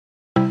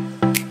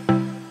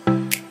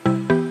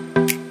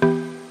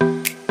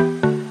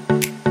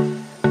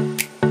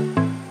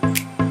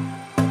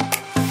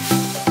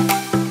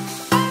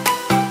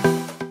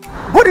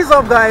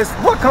up guys,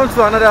 welcome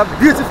to another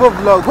beautiful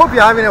vlog. Hope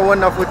you're having a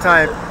wonderful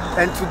time,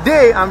 and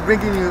today I'm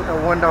bringing you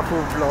a wonderful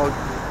vlog,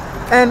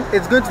 and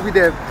it's going to be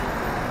the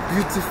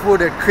beautiful,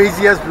 the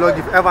craziest vlog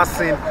you've ever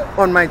seen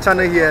on my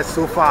channel here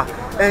so far.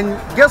 And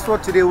guess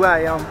what, today where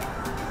I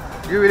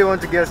am? Do you really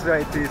want to guess where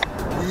it is?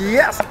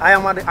 Yes, I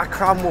am at the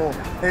Accra Mall,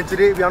 and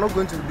today we are not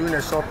going to be doing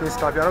a shopping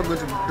stuff, we are not going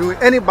to be doing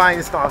any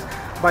buying stuff,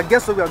 but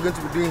guess what we are going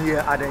to be doing here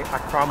at the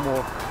Accra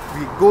Mall?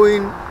 We're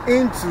going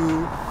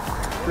into,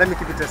 let me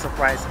keep it a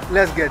surprise,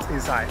 let's get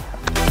inside.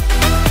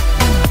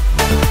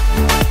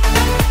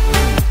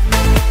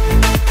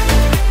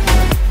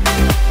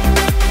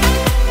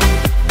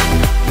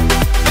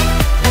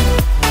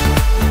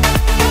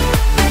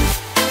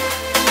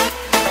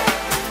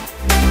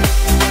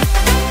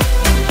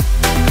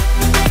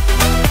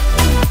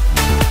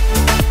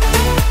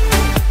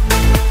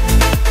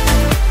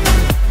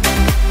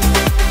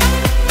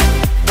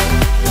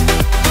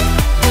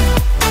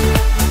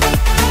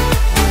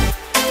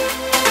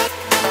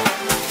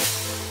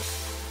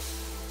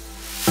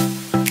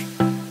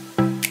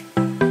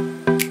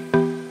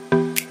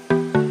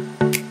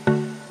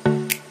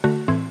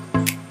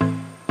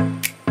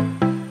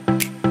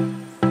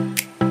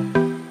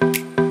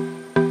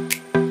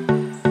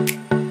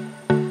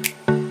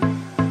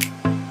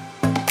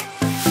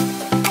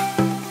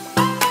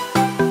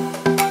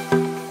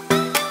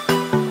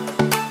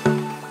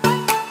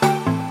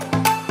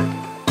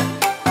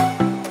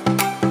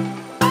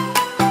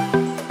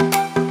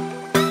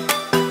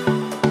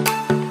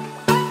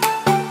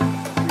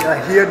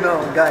 Here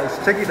now guys,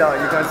 check it out,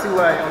 you can see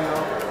where I am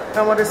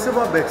now. I'm at the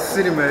Silverbird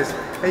cinemas,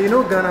 and you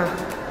know Ghana,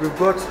 we've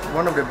got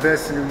one of the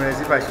best cinemas,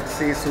 if I should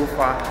say so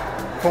far.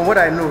 From what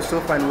I know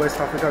so far in West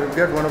Africa, we've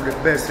got one of the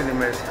best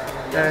cinemas,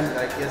 and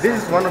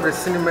this is one of the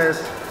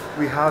cinemas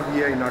we have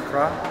here in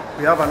Accra.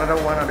 We have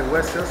another one at the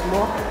West Hills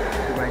Mall,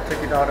 you might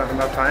check it out at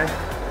another time.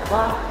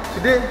 But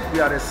today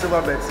we are at the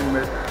Silverbird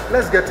cinemas.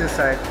 Let's get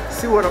inside,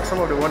 see what some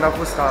of the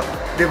wonderful stuff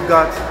they've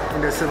got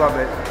in the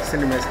Silverbird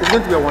cinemas. It's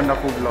going to be a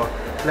wonderful vlog.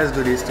 Let's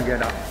do this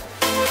together.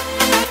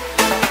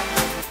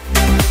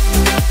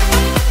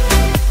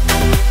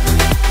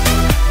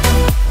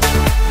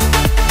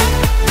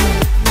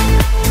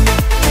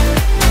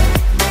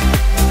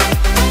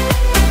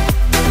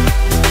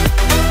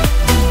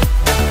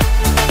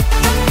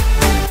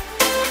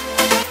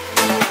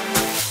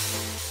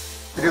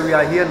 Today we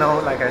are here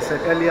now, like I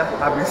said earlier,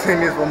 I've been saying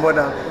this for more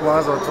than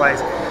once or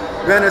twice.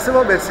 We're in the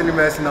Silverbird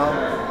cinemas now,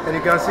 and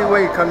you can see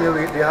when you come here,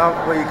 they have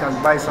where you can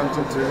buy something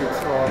to eat,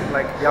 or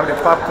like you have the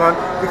popcorn.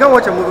 You can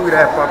watch a movie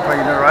without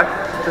popcorn, you know, right?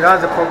 So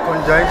that's the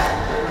popcorn joint.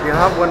 They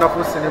have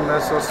wonderful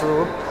cinemas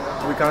also.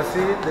 We can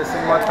see the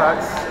cinema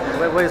tags.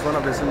 Where is one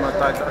of the cinema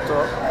tags at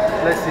all?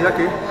 Let's see.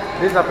 Okay,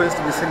 this happens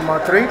to be cinema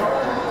 3.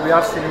 We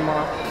have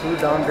cinema 2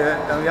 down there,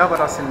 and we have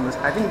other cinemas.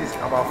 I think there's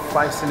about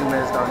 5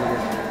 cinemas down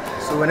here.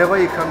 So whenever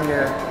you come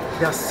here,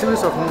 there are a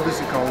series of movies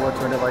you can watch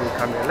whenever you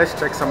come here. Let's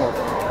check some of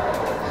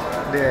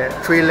the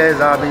trailers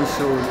that are being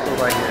shown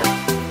over here.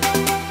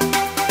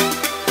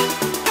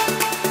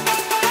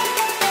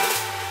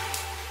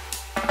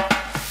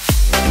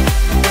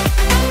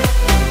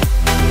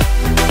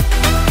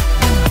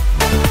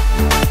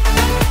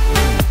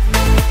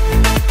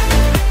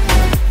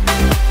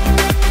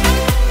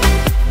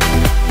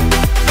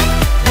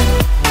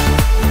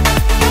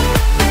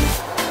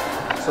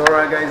 So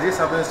alright guys, this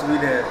happens to be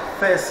the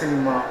first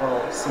cinema,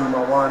 or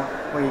cinema 1,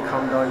 when you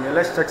come down here.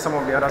 Let's check some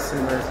of the other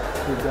cinemas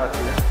we've got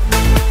here.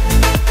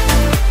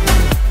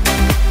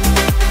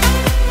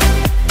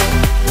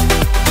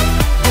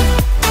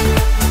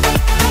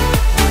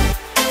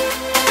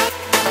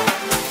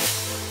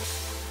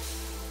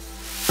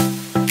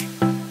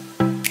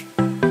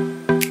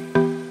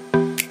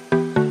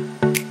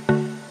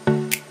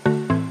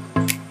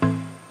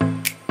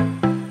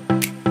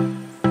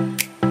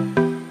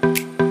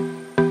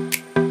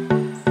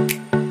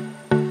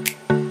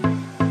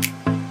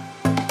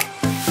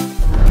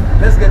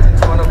 Let's get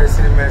into one of the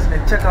cinemas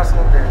and check out some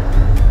of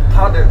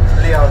how the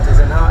layout is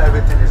and how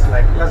everything is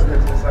like. Let's get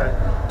inside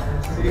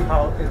and see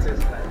how it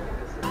is like.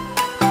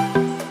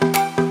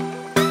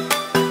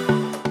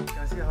 You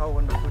can see how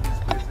wonderful this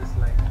place is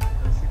like. You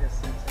can see the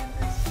setting.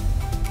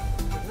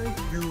 It's a very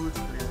huge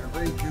place, a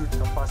very huge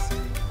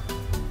capacity.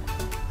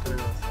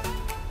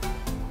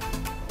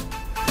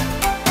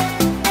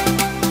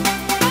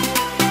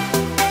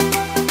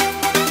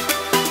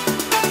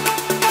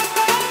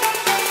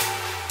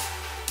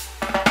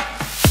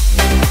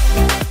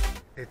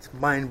 It's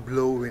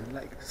mind-blowing,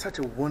 like such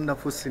a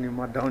wonderful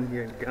cinema down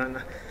here in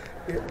Ghana.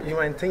 You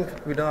might think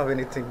we don't have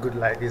anything good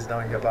like this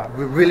down here, but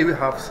we really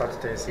have such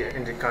things here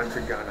in the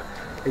country Ghana,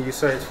 and you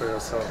saw it for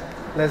yourself.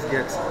 Let's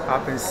get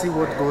up and see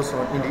what goes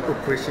on in the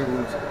operation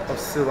rooms of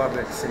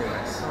Silverbird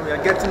cinemas. We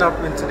are getting up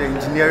into the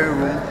engineering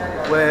room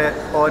where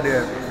all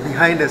the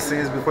behind the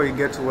scenes before you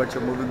get to what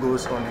your movie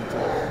goes on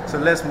into. So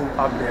let's move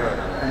up there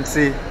and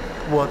see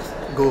what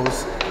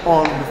goes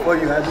on before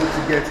you're able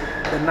to get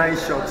the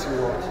nice shots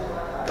you watch.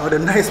 Or the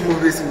nice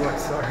movies you watch,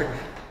 sorry.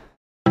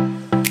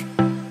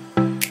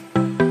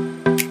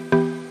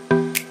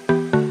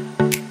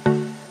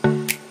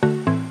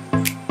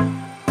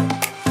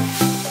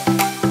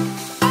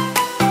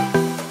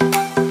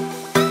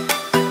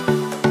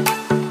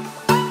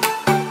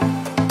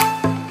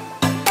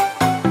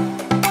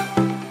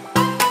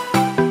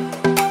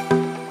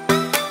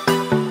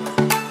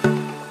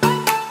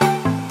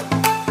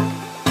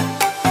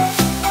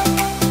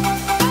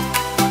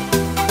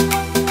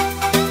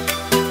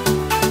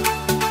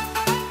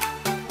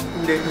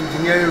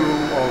 engineering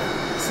room of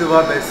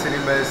Silverbird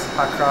Cinemas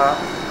Accra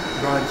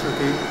branch,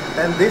 okay?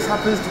 And this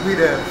happens to be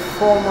the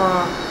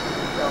former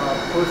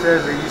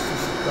process they used to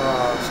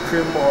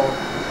stream or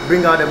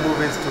bring out the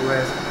movies to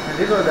us. And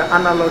this was the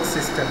analog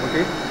system,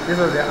 okay? This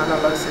was the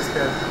analog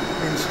system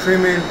in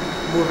streaming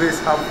movies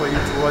up for you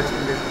to watch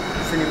in the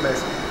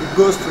cinemas. It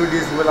goes through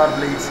these roller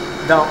blades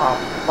down up.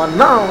 But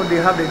now they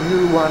have the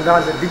new one,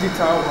 that's the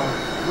digital one,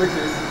 which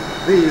is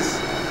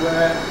this,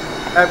 where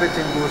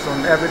everything goes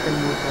on, everything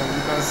moves on.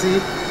 You can see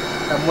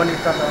a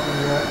monitor down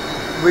here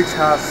which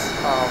has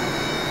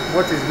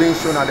what is being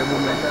shown at the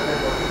moment.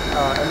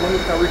 A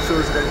monitor which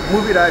shows the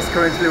movie that is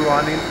currently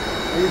running.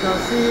 And you can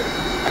see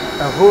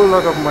a whole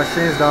lot of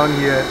machines down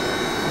here.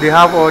 They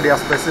have all their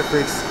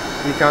specifics.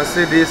 You can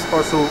see this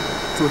also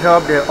to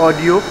help the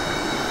audio,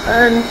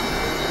 and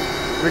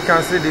we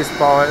can see these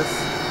powers.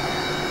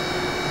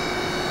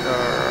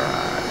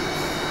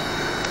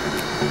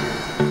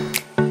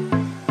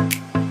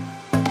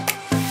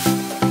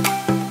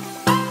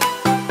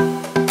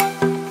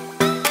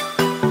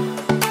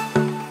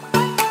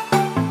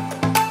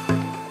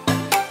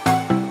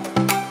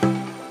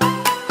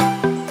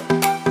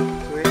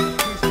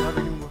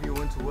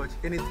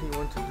 Anything you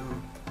want to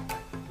do,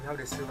 we have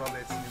the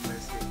Silverbird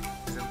Cinemas here.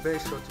 It's a very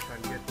short you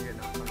can get here in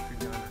our country,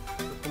 Ghana.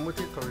 So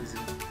promoting tourism,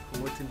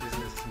 promoting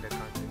business in the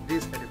country.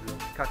 This is Eddie Blog.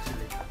 Catch you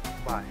later.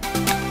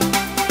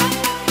 Bye.